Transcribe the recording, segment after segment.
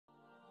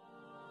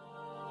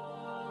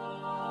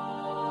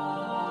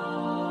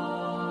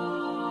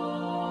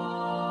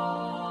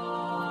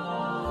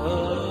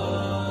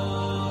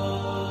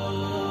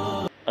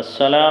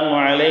السلام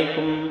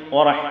عليكم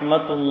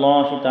ورحمة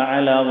الله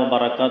تعالى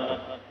وبركاته.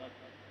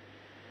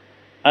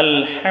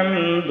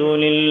 الحمد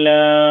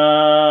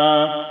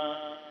لله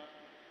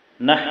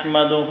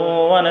نحمده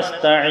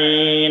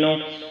ونستعينه.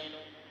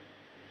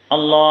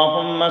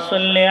 اللهم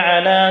صل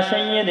على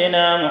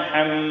سيدنا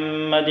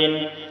محمد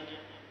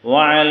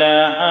وعلى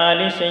آل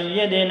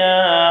سيدنا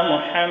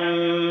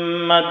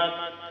محمد.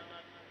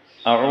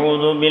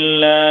 أعوذ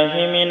بالله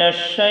من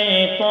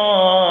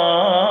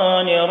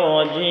الشيطان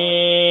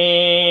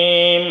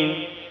الرجيم.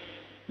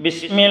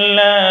 بسم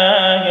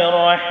الله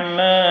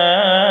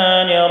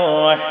الرحمن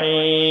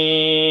الرحيم.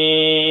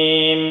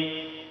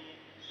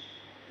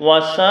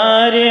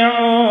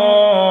 وسارعوا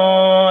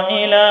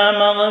إلى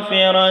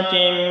مغفرة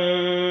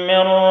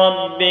من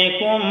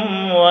ربكم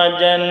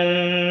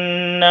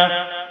وجنة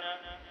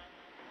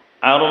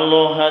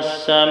عرضها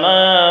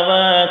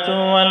السماوات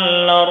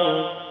والأرض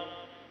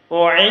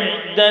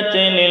أعدت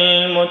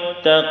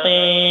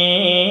للمتقين.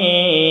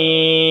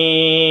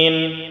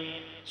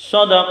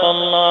 صدق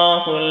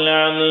الله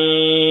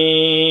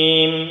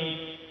العظيم.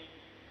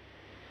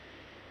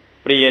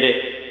 പ്രിയരെ,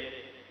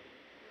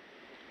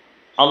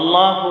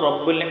 അല്ലാഹു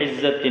റബ്ബുൽ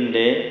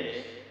ഇസ്സത്തിൻ്റെ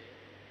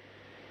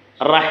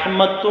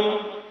റഹ്മത്തും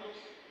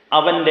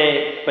അവൻ്റെ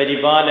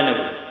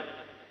പരിപാലനവും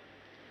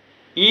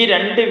ഈ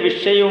രണ്ട്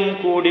വിഷയവും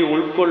കൂടി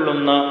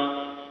ഉൾക്കൊള്ളുന്ന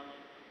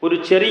ഒരു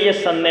ചെറിയ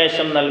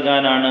സന്ദേശം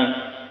നൽകാനാണ്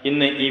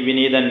ഇന്ന് ഈ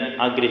വിനീതൻ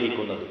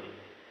ആഗ്രഹിക്കുന്നത്.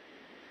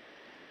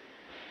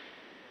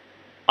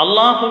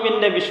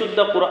 അള്ളാഹുവിൻ്റെ വിശുദ്ധ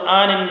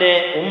ഖുർആനിൻ്റെ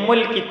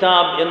ഉമ്മുൽ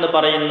കിതാബ് എന്ന്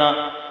പറയുന്ന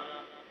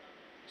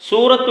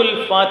സൂറത്തുൽ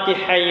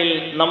ഫാത്തിഹയിൽ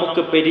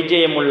നമുക്ക്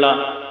പരിചയമുള്ള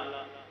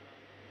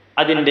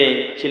അതിൻ്റെ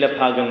ചില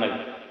ഭാഗങ്ങൾ.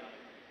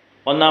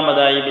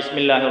 ഒന്നാമതായി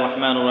ബിസ്മില്ലാഹിർ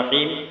റഹ്മാനിർ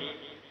റഹീം.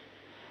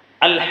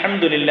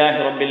 അൽഹംദുലില്ലാഹി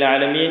റബ്ബിൽ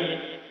ആലമീൻ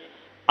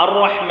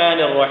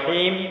അർറഹ്മാനിർ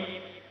റഹീം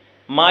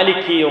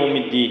മാലികി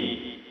യൗമിദ്ദീൻ.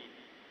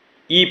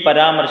 ഈ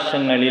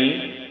പരാമർശങ്ങളിൽ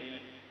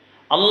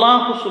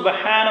അല്ലാഹു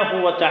സുബ്ഹാനഹു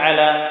വ തആല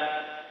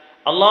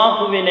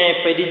അല്ലാഹുവിനെ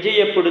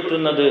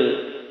പരിചയപ്പെടുത്തുന്നത്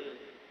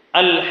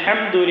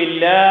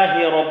അൽഹംദുലില്ലാഹി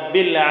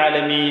റബ്ബിൽ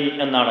ആലമീൻ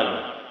എന്നാണല്ലോ.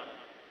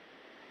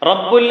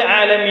 റബ്ബുൽ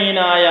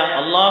ആലമീനായ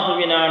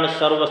അല്ലാഹുവിനാണ്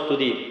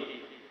സർവസ്തുതി.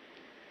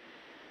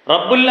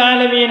 റബ്ബുൽ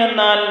ആലമീൻ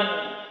എന്നാൽ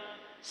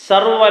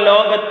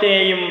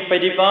സർവലോകത്തെയും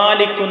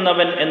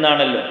പരിപാലിക്കുന്നവൻ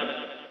എന്നാണല്ലോ.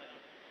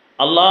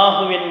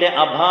 അല്ലാഹുവിൻ്റെ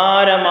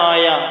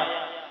അപാരമായ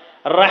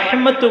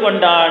റഹ്മത്ത്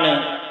കൊണ്ടാണ്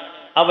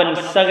അവൻ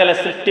സകല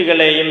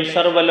സൃഷ്ടികളെയും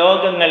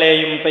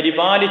സർവലോകങ്ങളെയും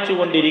പരിപാലിച്ചു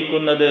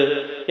കൊണ്ടിരിക്കുന്നത്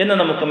എന്ന്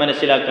നമുക്ക്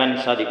മനസ്സിലാക്കാൻ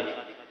സാധിക്കും.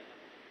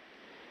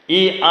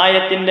 ഈ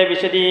ആയത്തിൻ്റെ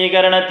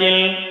വിശദീകരണത്തിൽ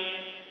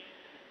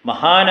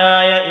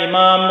മഹാനായ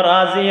ഇമാം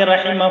റാസി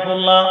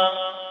റഹിമഹുല്ലാ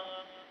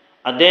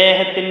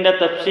അദ്ദേഹത്തിൻ്റെ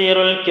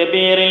തഫ്സീറുൽ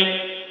കബീറിൽ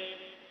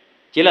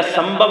ചില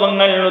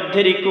സംഭവങ്ങൾ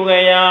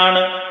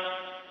ഉദ്ധരിക്കുകയാണ്.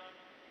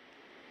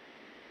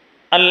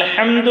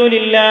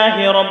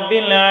 അൽഹംദുലില്ലാഹി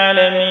റബ്ബിൽ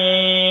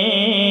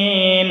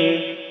ആലമീൻ.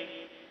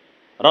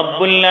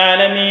 റബ്ബുൽ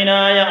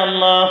ആലമീനായ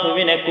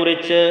അല്ലാഹുവിനെ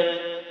കുറിച്ച്,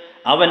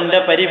 അവൻ്റെ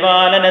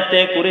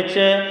പരിപാലനത്തെ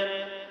കുറിച്ച്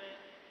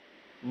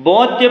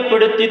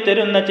ബോധ്യപ്പെടുത്തി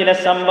തരുന്ന ചില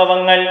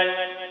സംഭവങ്ങൾ.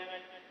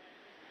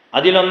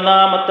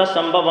 അതിലൊന്നാമത്തെ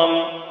സംഭവം,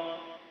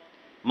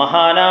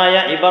 മഹാനായ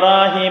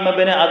ഇബ്രാഹിം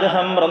ഇബ്നു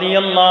അദ്ഹം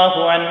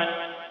റളിയല്ലാഹു അൻഹു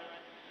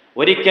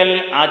ഒരിക്കൽ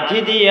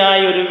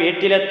അതിഥിയായി ഒരു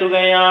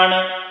വീട്ടിലെത്തുകയാണ്.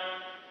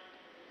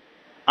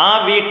 ആ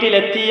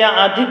വീട്ടിലെത്തിയ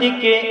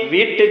അതിഥിക്ക്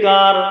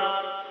വീട്ടുകാർ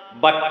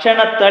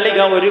ഭക്ഷണത്തളിക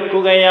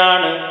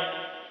ഒരുക്കുകയാണ്.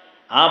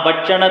 ആ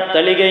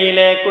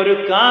ഭക്ഷണത്തളികയിലേക്കൊരു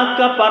കാക്ക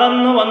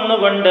പറന്നു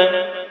വന്നുകൊണ്ട്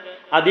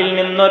അതിൽ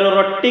നിന്നൊരു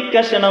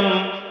റൊട്ടിക്കഷണം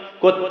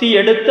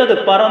കൊത്തിയെടുത്തത്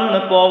പറന്നു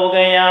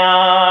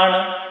പോവുകയാണ്.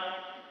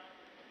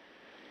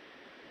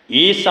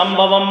 ഈ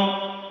സംഭവം,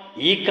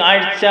 ഈ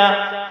കാഴ്ച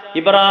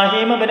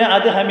ഇബ്രാഹിം ഇബ്നു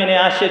അദ്ഹമിനെ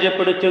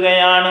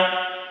ആശ്ചര്യപ്പെടുത്തുകയാണ്.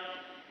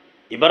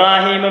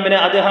 ഇബ്രാഹിം ഇബ്നു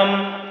അദ്ഹം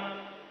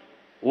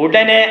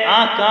ഉടനെ ആ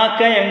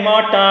കാക്ക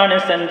എങ്ങോട്ടാണ്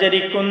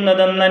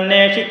സഞ്ചരിക്കുന്നതെന്ന്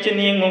അന്വേഷിച്ച്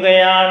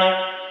നീങ്ങുകയാണ്.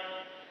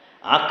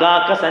 ആ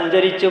കാക്ക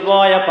സഞ്ചരിച്ചു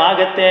പോയ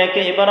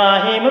ഭാഗത്തേക്ക്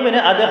ഇബ്രാഹിം ഇബ്നു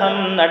അദ്ഹം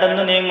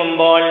നടന്നു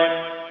നീങ്ങുമ്പോൾ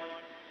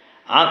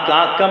ആ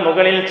കാക്ക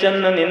മുകളിൽ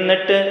ചെന്ന്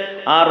നിന്നിട്ട്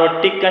ആ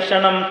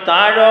റൊട്ടിക്കഷണം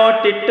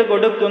താഴോട്ടിട്ട്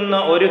കൊടുക്കുന്ന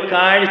ഒരു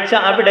കാഴ്ച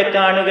അവിടെ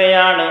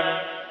കാണുകയാണ്.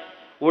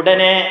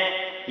 ഉടനെ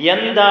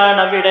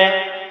എന്താണവിടെ,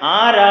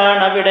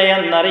 ആരാണവിടെ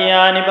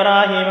എന്നറിയാൻ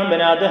ഇബ്രാഹിം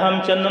ഇബ്നു അദ്ഹം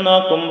ചെന്ന്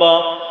നോക്കുമ്പോൾ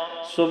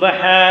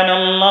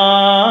സുബ്ഹാനല്ലാഹ്,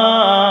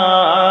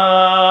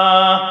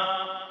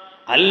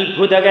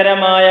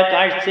 അത്ഭുതകരമായ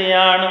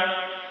കാഴ്ചയാണ്.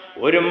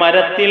 ഒരു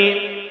മരത്തിൽ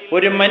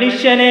ഒരു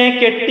മനുഷ്യനെ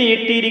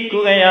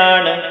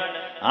കെട്ടിയിട്ടിരിക്കുകയാണ്.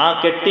 ആ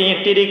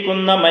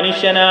കെട്ടിയിട്ടിരിക്കുന്ന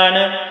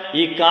മനുഷ്യനാണ്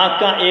ഈ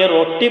കാക്ക ഈ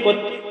റൊട്ടി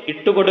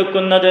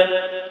ഇട്ടുകൊടുക്കുന്നത്.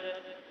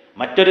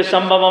 മറ്റൊരു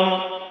സംഭവം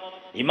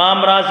ഇമാം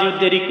റാസി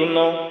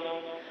ഉദ്ധരിക്കുന്നു.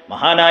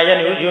 മഹാനായ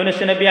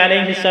യൂനുസ് നബി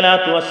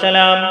അലൈഹിസ്സലാത്തു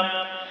വസ്സലാം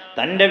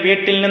തൻ്റെ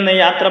വീട്ടിൽ നിന്ന്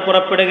യാത്ര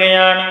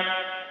പുറപ്പെടുകയാണ്.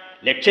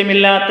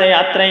 ലക്ഷ്യമില്ലാത്ത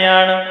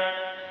യാത്രയാണ്.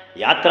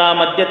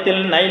 യാത്രാമധ്യത്തിൽ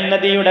നൈൽ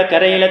നദിയുടെ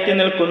കരയിലെത്തി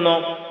നിൽക്കുന്നു.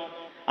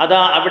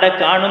 അതാ അവിടെ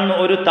കാണുന്നു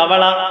ഒരു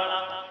തവള.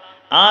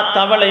 ആ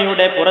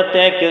തവളയുടെ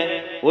പുറത്തേക്ക്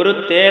ഒരു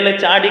തേള്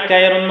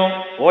ചാടിക്കയറുന്നു,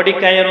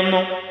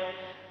 ഓടിക്കയറുന്നു.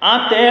 ആ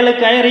തേള്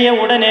കയറിയ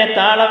ഉടനെ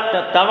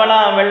തവള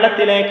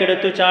വെള്ളത്തിലേക്ക്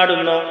എടുത്തു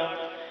ചാടുന്നു.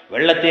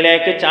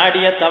 വെള്ളത്തിലേക്ക്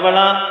ചാടിയ തവള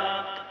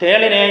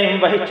തേളിനെയും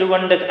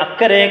വഹിച്ചുകൊണ്ട്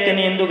അക്കരേക്ക്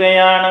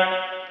നീന്തുകയാണ്.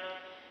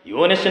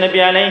 യൂനുസ് നബി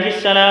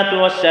അലൈഹിസ്സലാത്തു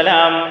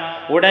വസ്സലാം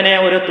ഉടനെ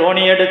ഒരു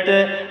തോണിയെടുത്ത്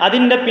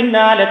അതിൻ്റെ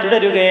പിന്നാലെ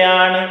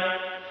തുടരുകയാണ്.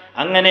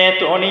 അങ്ങനെ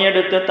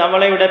തോണിയെടുത്ത്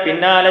തവളയുടെ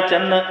പിന്നാലെ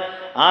ചെന്ന്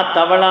ആ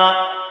തവള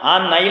ആ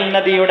നൈൽ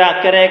നദിയുടെ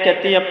അക്കരയ്ക്ക്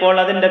എത്തിയപ്പോൾ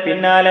അതിൻ്റെ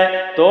പിന്നാലെ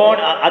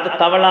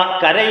തവള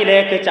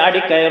കരയിലേക്ക്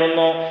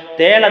ചാടിക്കയറുന്നു.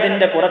 തേൾ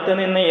അതിൻ്റെ പുറത്ത്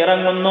നിന്ന്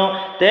ഇറങ്ങുന്നു.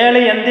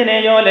 തേള്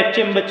എന്തിനെയോ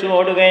ലക്ഷ്യം വെച്ച്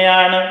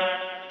ഓടുകയാണ്.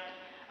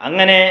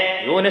 അങ്ങനെ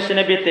യൂനുസ്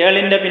നബി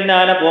തേളിൻ്റെ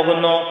പിന്നാലെ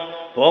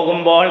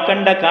പോകുമ്പോൾ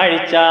കണ്ട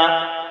കാഴ്ച,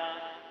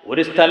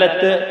 ഒരു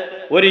സ്ഥലത്ത്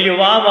ഒരു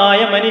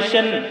യുവാവായ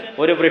മനുഷ്യൻ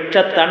ഒരു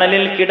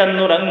വൃക്ഷത്തണലിൽ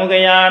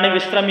കിടന്നുറങ്ങുകയാണ്,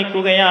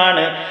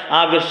 വിശ്രമിക്കുകയാണ്. ആ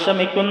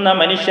വിശ്രമിക്കുന്ന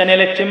മനുഷ്യനെ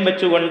ലക്ഷ്യം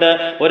വെച്ചുകൊണ്ട്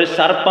ഒരു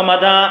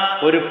സർപ്പമതാ,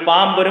 ഒരു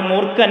പാമ്പ്, ഒരു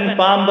മൂർഖൻ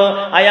പാമ്പ്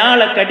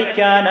അയാളെ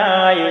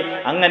കടിക്കാനായി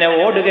അങ്ങനെ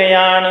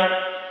ഓടുകയാണ്.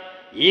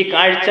 ഈ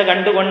കാഴ്ച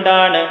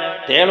കണ്ടുകൊണ്ടാണ്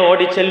തേൾ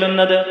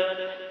ഓടിച്ചെല്ലുന്നത്.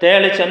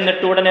 തേള്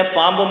ചെന്നിട്ട് ഉടനെ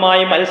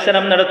പാമ്പുമായി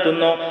മത്സരം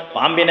നടത്തുന്നു.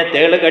 പാമ്പിനെ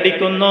തേള്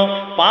കടിക്കുന്നു,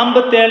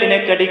 പാമ്പ്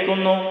തേളിനെ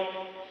കടിക്കുന്നു.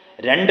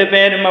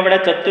 രണ്ടുപേരും അവിടെ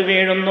ചത്തു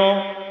വീഴുന്നു.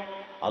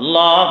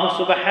 അല്ലാഹു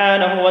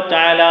സുബ്ഹാനഹു വ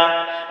തആല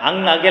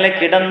അങ്ങകലെ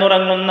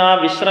കിടന്നുറങ്ങുന്ന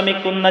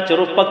വിശ്രമിക്കുന്ന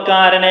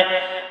ചെറുപ്പക്കാരനെ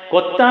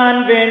കൊത്താൻ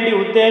വേണ്ടി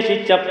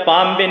ഉദ്ദേശിച്ച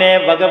പാമ്പിനെ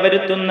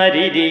വകവരുത്തുന്ന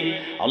രീതി,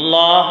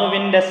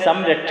 അള്ളാഹുവിൻ്റെ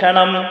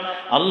സംരക്ഷണം,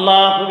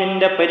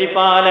 അള്ളാഹുവിൻ്റെ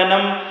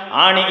പരിപാലനം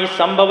ആണ് ഈ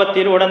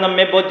സംഭവത്തിലൂടെ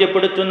നമ്മെ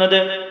ബോധ്യപ്പെടുത്തുന്നത്.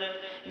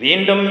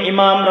 വീണ്ടും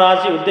ഇമാം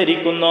റാസി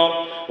ഉദ്ധരിക്കുന്നു,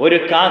 ഒരു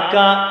കാക്ക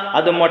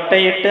അത്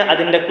മുട്ടയിട്ട്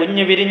അതിൻ്റെ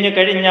കുഞ്ഞ് വിരിഞ്ഞു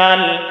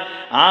കഴിഞ്ഞാൽ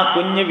ആ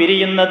കുഞ്ഞ്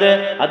വിരിയുന്നത്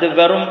അത്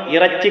വെറും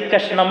ഇറച്ചി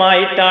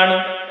കഷ്ണമായിട്ടാണ്.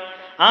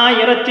 ആ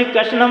ഇറച്ചി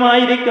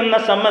കഷ്ണമായിരിക്കുന്ന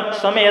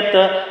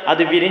സമയത്ത്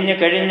അത് വിരിഞ്ഞു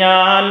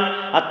കഴിഞ്ഞാൽ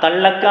ആ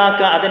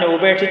തള്ളക്കാക്ക അതിനെ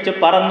ഉപേക്ഷിച്ച്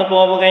പറന്നു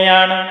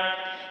പോവുകയാണ്.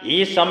 ഈ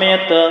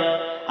സമയത്ത്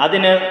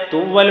അതിന്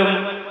തൂവലും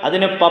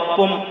അതിന്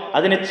പപ്പും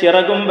അതിന്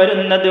ചിറകും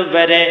വരുന്നത്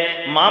വരെ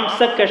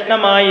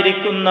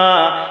മാംസകഷ്ണമായിരിക്കുന്ന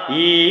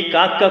ഈ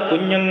കാക്ക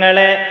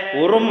കുഞ്ഞുങ്ങളെ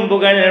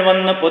ഉറുമ്പുകൾ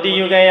വന്ന്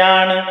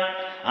പൊതിയുകയാണ്.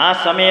 ആ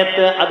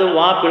സമയത്ത് അത്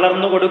വാ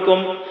പിളർന്നു കൊടുക്കും.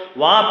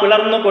 വാ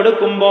പിളർന്നു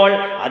കൊടുക്കുമ്പോൾ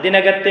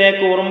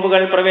അതിനകത്തേക്ക്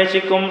ഉറുമ്പുകൾ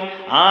പ്രവേശിക്കും.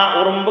 ആ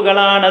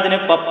ഉറുമ്പുകളാണ് അതിന്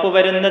പപ്പ്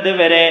വരുന്നത്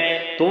വരെ,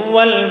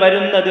 തൂവൽ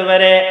വരുന്നത്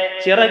വരെ,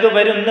 ചിറക്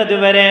വരുന്നത്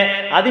വരെ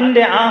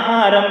അതിൻ്റെ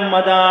ആഹാരം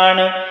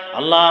അതാണ്.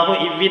 അള്ളാഹു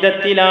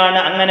ഇவ்விധത്തിലാണ്.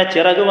 അങ്ങനെ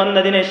ചിറക്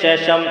വന്നതിന്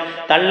ശേഷം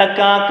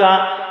തള്ളക്കാക്ക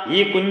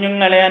ഈ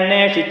കുഞ്ഞുങ്ങളെ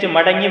അന്വേഷിച്ച്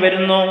മടങ്ങി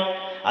വരുന്നു.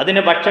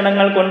 അതിന്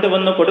ഭക്ഷണങ്ങൾ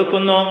കൊണ്ടുവന്ന്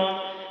കൊടുക്കുന്നു.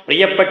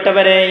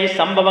 പ്രിയപ്പെട്ടവരെ, ഈ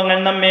സംഭവങ്ങൾ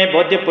നമ്മെ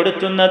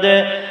ബോധ്യപ്പെടുത്തുന്നത്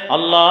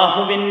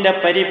അള്ളാഹുവിൻ്റെ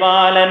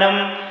പരിപാലനം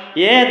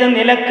ഏത്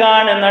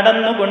നിലക്കാണ്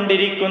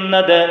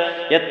നടന്നുകൊണ്ടിരിക്കുന്നത്,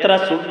 എത്ര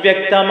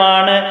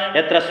സുവ്യക്തമാണ്,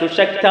 എത്ര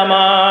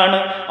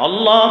സുശക്തമാണ്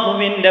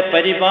അള്ളാഹുവിൻ്റെ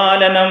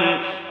പരിപാലനം.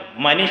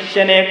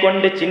 മനുഷ്യനെ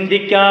കൊണ്ട്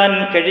ചിന്തിക്കാൻ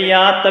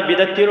കഴിയാത്ത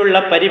വിധത്തിലുള്ള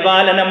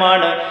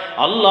പരിപാലനമാണ്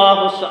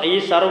അള്ളാഹു ഈ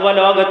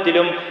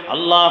സർവ്വലോകത്തിലും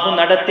അള്ളാഹു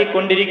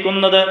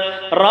നടത്തിക്കൊണ്ടിരിക്കുന്നത്.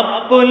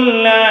 റബ്ബുൽ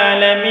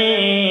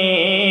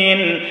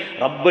ആലമീൻ,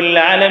 റബ്ബുൽ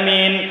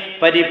ആലമീൻ,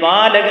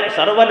 പരിപാലക,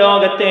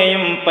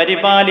 സർവ്വലോകത്തെയും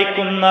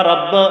പരിപാലിക്കുന്ന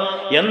റബ്ബ്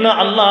എന്ന്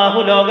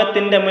അള്ളാഹു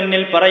ലോകത്തിൻ്റെ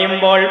മുന്നിൽ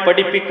പറയുമ്പോൾ,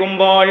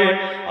 പഠിപ്പിക്കുമ്പോൾ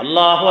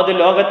അള്ളാഹു അത്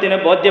ലോകത്തിന്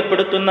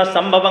ബോധ്യപ്പെടുത്തുന്ന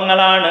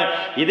സംഭവങ്ങളാണ്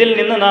ഇതിൽ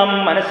നിന്ന് നാം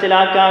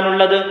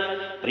മനസ്സിലാക്കാനുള്ളത്.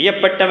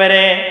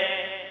 പ്രിയപ്പെട്ടവരെ,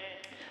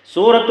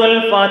 സൂറത്തുൽ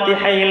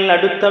ഫാത്തിഹയിൽ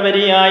അടുത്ത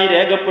വരിയായി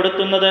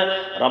രേഖപ്പെടുത്തുന്നത്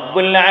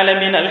റബ്ബുൽ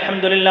ആലമീൻ,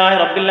 അൽഹംദുലില്ലാഹി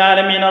റബ്ബിൽ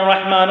ആലമീൻ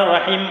അർറഹ്മാനിർ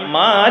റഹീം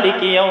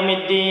മാലികി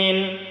യൗമിദ്ദീൻ.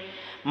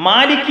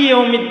 മാലികി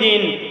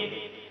യൗമിദ്ദീൻ,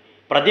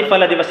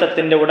 പ്രതിഫല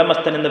ദിവസത്തിൻ്റെ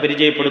ഉടമസ്ഥൻ എന്ന്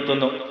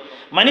പരിചയപ്പെടുത്തുന്നു.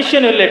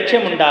 മനുഷ്യനൊരു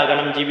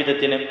ലക്ഷ്യമുണ്ടാകണം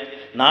ജീവിതത്തിന്.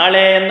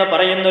 നാളെ എന്ന്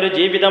പറയുന്നൊരു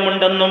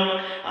ജീവിതമുണ്ടെന്നും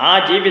ആ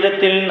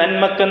ജീവിതത്തിൽ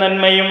നന്മക്ക്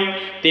നന്മയും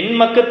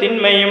തിന്മക്ക്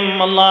തിന്മയും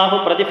അള്ളാഹു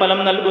പ്രതിഫലം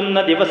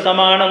നൽകുന്ന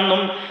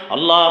ദിവസമാണെന്നും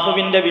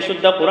അള്ളാഹുവിൻ്റെ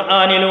വിശുദ്ധ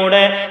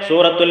ഖുർആനിലൂടെ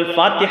സൂറത്തുൽ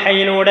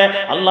ഫാത്തിഹയിലൂടെ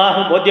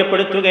അള്ളാഹു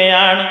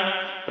ബോധ്യപ്പെടുത്തുകയാണ്.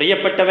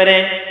 പ്രിയപ്പെട്ടവരെ,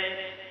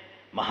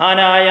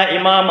 മഹാനായ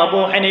ഇമാം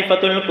അബൂ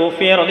ഹനീഫത്തുൽ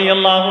കൂഫി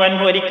റളിയല്ലാഹു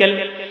അൻഹു ഒരിക്കൽ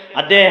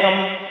അദ്ദേഹം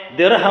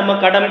ദിർഹം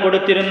കടം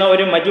കൊടുത്തിരുന്ന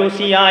ഒരു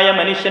മജൂസിയായ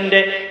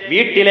മനുഷ്യന്റെ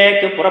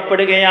വീട്ടിലേക്ക്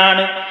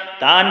പുറപ്പെടുകയാണ്.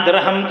 താൻ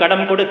ദിർഹം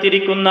കടം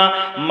കൊടുത്തിരിക്കുന്ന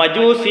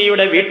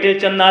മജൂസിയുടെ വീട്ടിൽ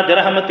ചെന്ന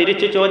ദിർഹം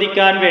തിരിച്ചു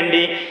ചോദിക്കാൻ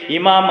വേണ്ടി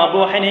ഇമാം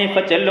അബൂ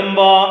ഹനീഫ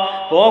ചെല്ലുമ്പോൾ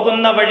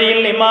പോകുന്ന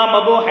വഴിയിൽ ഇമാം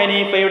അബൂ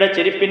ഹനീഫയുടെ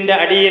ചെരുപ്പിന്റെ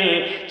അടിയിൽ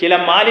ചില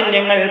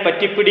മാലിന്യങ്ങൾ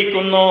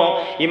പറ്റിപ്പിടിക്കുന്നു.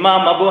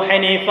 ഇമാം അബൂ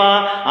ഹനീഫ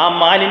ആ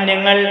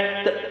മാലിന്യങ്ങൾ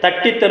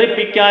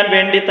തട്ടിത്തെറിപ്പിക്കാൻ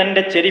വേണ്ടി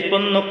തൻ്റെ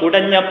ചെരുപ്പൊന്ന്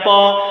കുടഞ്ഞപ്പോ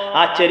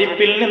ആ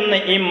ചെരുപ്പിൽ നിന്ന്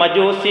ഈ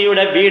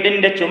മജൂസിയുടെ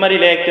വീടിന്റെ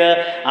ചുമരിലേക്ക്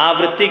ആ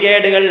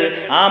വൃത്തികേടുകൾ,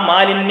 ആ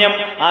മാലിന്യം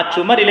ആ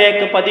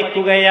ചുമരിലേക്ക്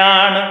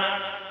പതിക്കുകയാണ്.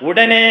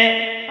 ഉടനെ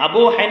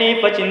അബൂ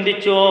ഹനീഫ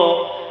ചിന്തിച്ചു,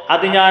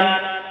 അത് ഞാൻ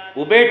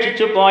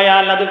ഉപേക്ഷിച്ചു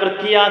പോയാൽ, അത്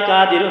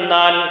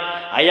വൃത്തിയാക്കാതിരുന്നാൽ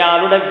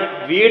അയാളുടെ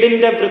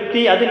വീടിന്റെ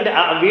വൃത്തി,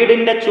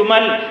 വീടിന്റെ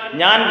ചുമൽ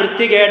ഞാൻ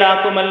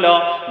വൃത്തികേടാക്കുമല്ലോ,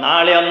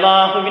 നാളെ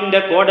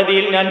അള്ളാഹുവിൻ്റെ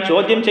കോടതിയിൽ ഞാൻ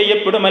ചോദ്യം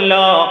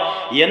ചെയ്യപ്പെടുമല്ലോ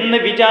എന്ന്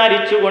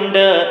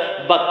വിചാരിച്ചുകൊണ്ട്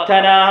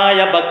ഭക്തനായ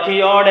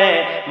ഭക്തിയോടെ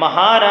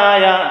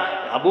മഹാനായ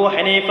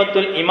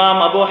ഇമാം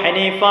അബൂ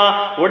ഹനീഫ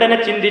ഉടനെ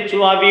ചിന്തിച്ചു,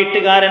 ആ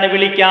വീട്ടുകാരനെ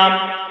വിളിക്കാം.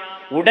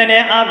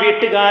 ഉടനെ ആ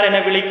വീട്ടുകാരനെ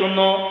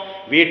വിളിക്കുന്നു.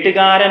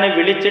 വീട്ടുകാരനെ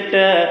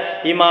വിളിച്ചിട്ട്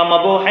ഇമാം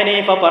അബൂ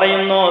ഹനീഫ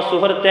പറയുന്നു,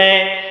 സുഹൃത്തെ,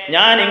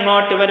 ഞാൻ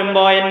ഇങ്ങോട്ട്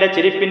വരുമ്പോൾ എൻ്റെ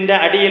ചെരുപ്പിൻ്റെ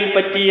അടിയിൽ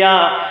പറ്റിയ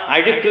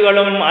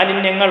അഴുക്കുകളും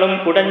മാലിന്യങ്ങളും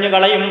കുടഞ്ഞു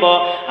കളയുമ്പോൾ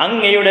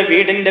അങ്ങയുടെ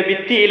വീടിൻ്റെ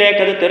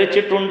ഭിത്തിയിലേക്ക് അത്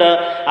തെറിച്ചിട്ടുണ്ട്.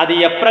 അത്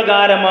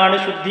എപ്രകാരമാണ്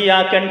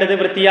ശുദ്ധിയാക്കേണ്ടത്,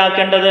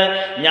 വൃത്തിയാക്കേണ്ടത്?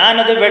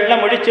 ഞാനത്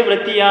വെള്ളമൊഴിച്ച്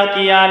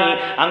വൃത്തിയാക്കിയാൽ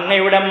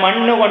അങ്ങയുടെ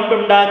മണ്ണ്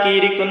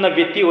കൊണ്ടുണ്ടാക്കിയിരിക്കുന്ന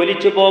ഭിത്തി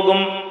ഒലിച്ചു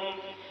പോകും,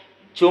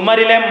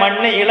 ചുമരിലെ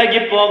മണ്ണ്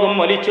ഇളകിപ്പോകും,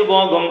 ഒലിച്ചു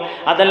പോകും.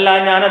 അതല്ല,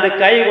 ഞാനത്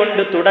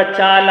കൈകൊണ്ട്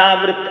തുടച്ചാൽ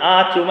ആ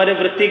ചുമര്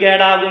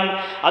വൃത്തികേടാകും.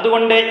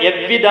 അതുകൊണ്ട്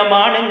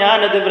എவ்விதമാണ്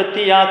ഞാനത്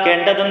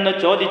വൃത്തിയാക്കേണ്ടതെന്ന്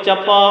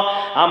ചോദിച്ചപ്പോ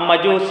ആ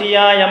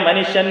മജൂസിയായ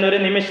മനുഷ്യൻ ഒരു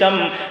നിമിഷം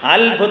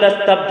അത്ഭുത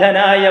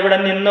സ്തബ്ധനായി അവിടെ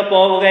നിന്ന്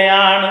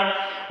പോവുകയാണ്.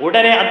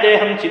 ഉടനെ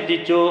അദ്ദേഹം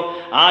ചിന്തിച്ചു,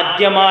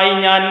 ആദ്യമായി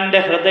ഞാൻ എൻ്റെ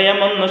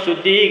ഹൃദയമൊന്ന്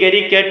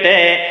ശുദ്ധീകരിക്കട്ടെ,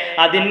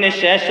 അതിന്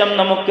ശേഷം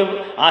നമുക്ക്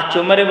ആ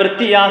ചുമര്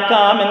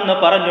വൃത്തിയാക്കാമെന്ന്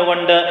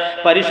പറഞ്ഞുകൊണ്ട്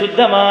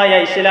പരിശുദ്ധമായ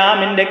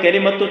ഇസ്ലാമിൻ്റെ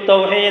കലിമത്തു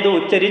തൗഹീദ്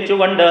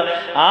ഉച്ചരിച്ചുകൊണ്ട്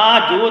ആ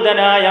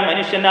ജൂതനായ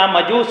മനുഷ്യൻ, ആ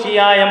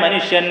മജൂസിയായ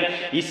മനുഷ്യൻ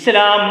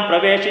ഇസ്ലാം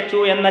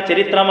പ്രവേശിച്ചു എന്ന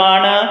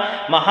ചരിത്രമാണ്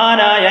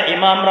മഹാനായ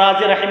ഇമാം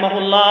റാസി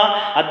റഹിമഹുല്ലാ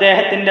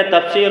അദ്ദേഹത്തിൻ്റെ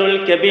തഫ്സീറുൽ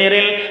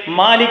കബീറിൽ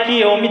മാലികി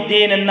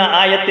യൗമിദ്ദീൻ എന്ന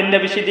ആയത്തിൻ്റെ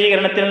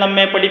വിശദീകരണത്തിൽ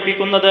നമ്മെ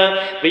പഠിപ്പിക്കുന്നത്.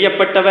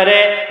 പ്രിയപ്പെട്ടവരെ,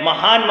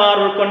 മഹാന്മാർ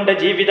ഉൾക്കൊണ്ട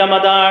ജീവിതം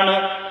അതാണ്.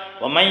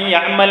 ومن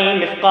يعمل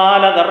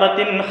مثقال ذرة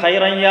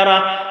خيرا يره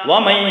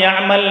ومن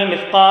يعمل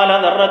مثقال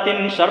ذرة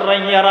شرا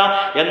يره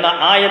എന്ന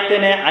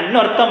ആയത്തിനെ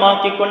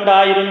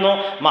അന്വർത്ഥമാക്കിക്കൊണ്ടായിരുന്നു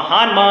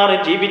മഹാന്മാർ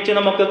ജീവിച്ച്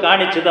നമുക്ക്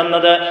കാണിച്ചു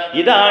തന്നത്.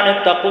 ഇതാണ്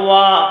തഖ്വ.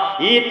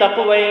 ഈ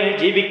തഖ്വയിൽ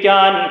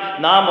ജീവിക്കാൻ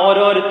നാം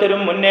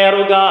ഓരോരുത്തരും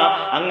മുന്നേറുക.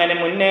 അങ്ങനെ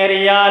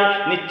മുന്നേറിയാൽ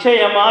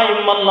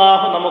നിശ്ചയമായും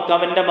അല്ലാഹു നമുക്ക്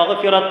അവൻ്റെ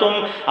മഗ്ഫിറത്തും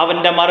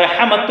അവൻ്റെ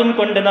മർഹമത്തും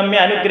കൊണ്ട് നമ്മെ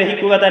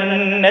അനുഗ്രഹിക്കുക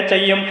തന്നെ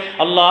ചെയ്യും.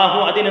 അല്ലാഹു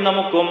അതിന്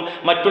നമുക്കും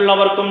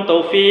മറ്റുള്ളവർക്കും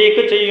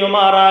തൗഫീഖ് ചെയ്യും.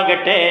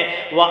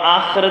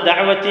 وآخر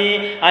دعوتي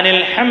أن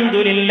الحمد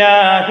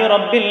لله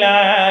رب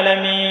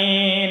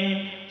العالمين.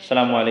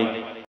 السلام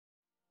عليكم.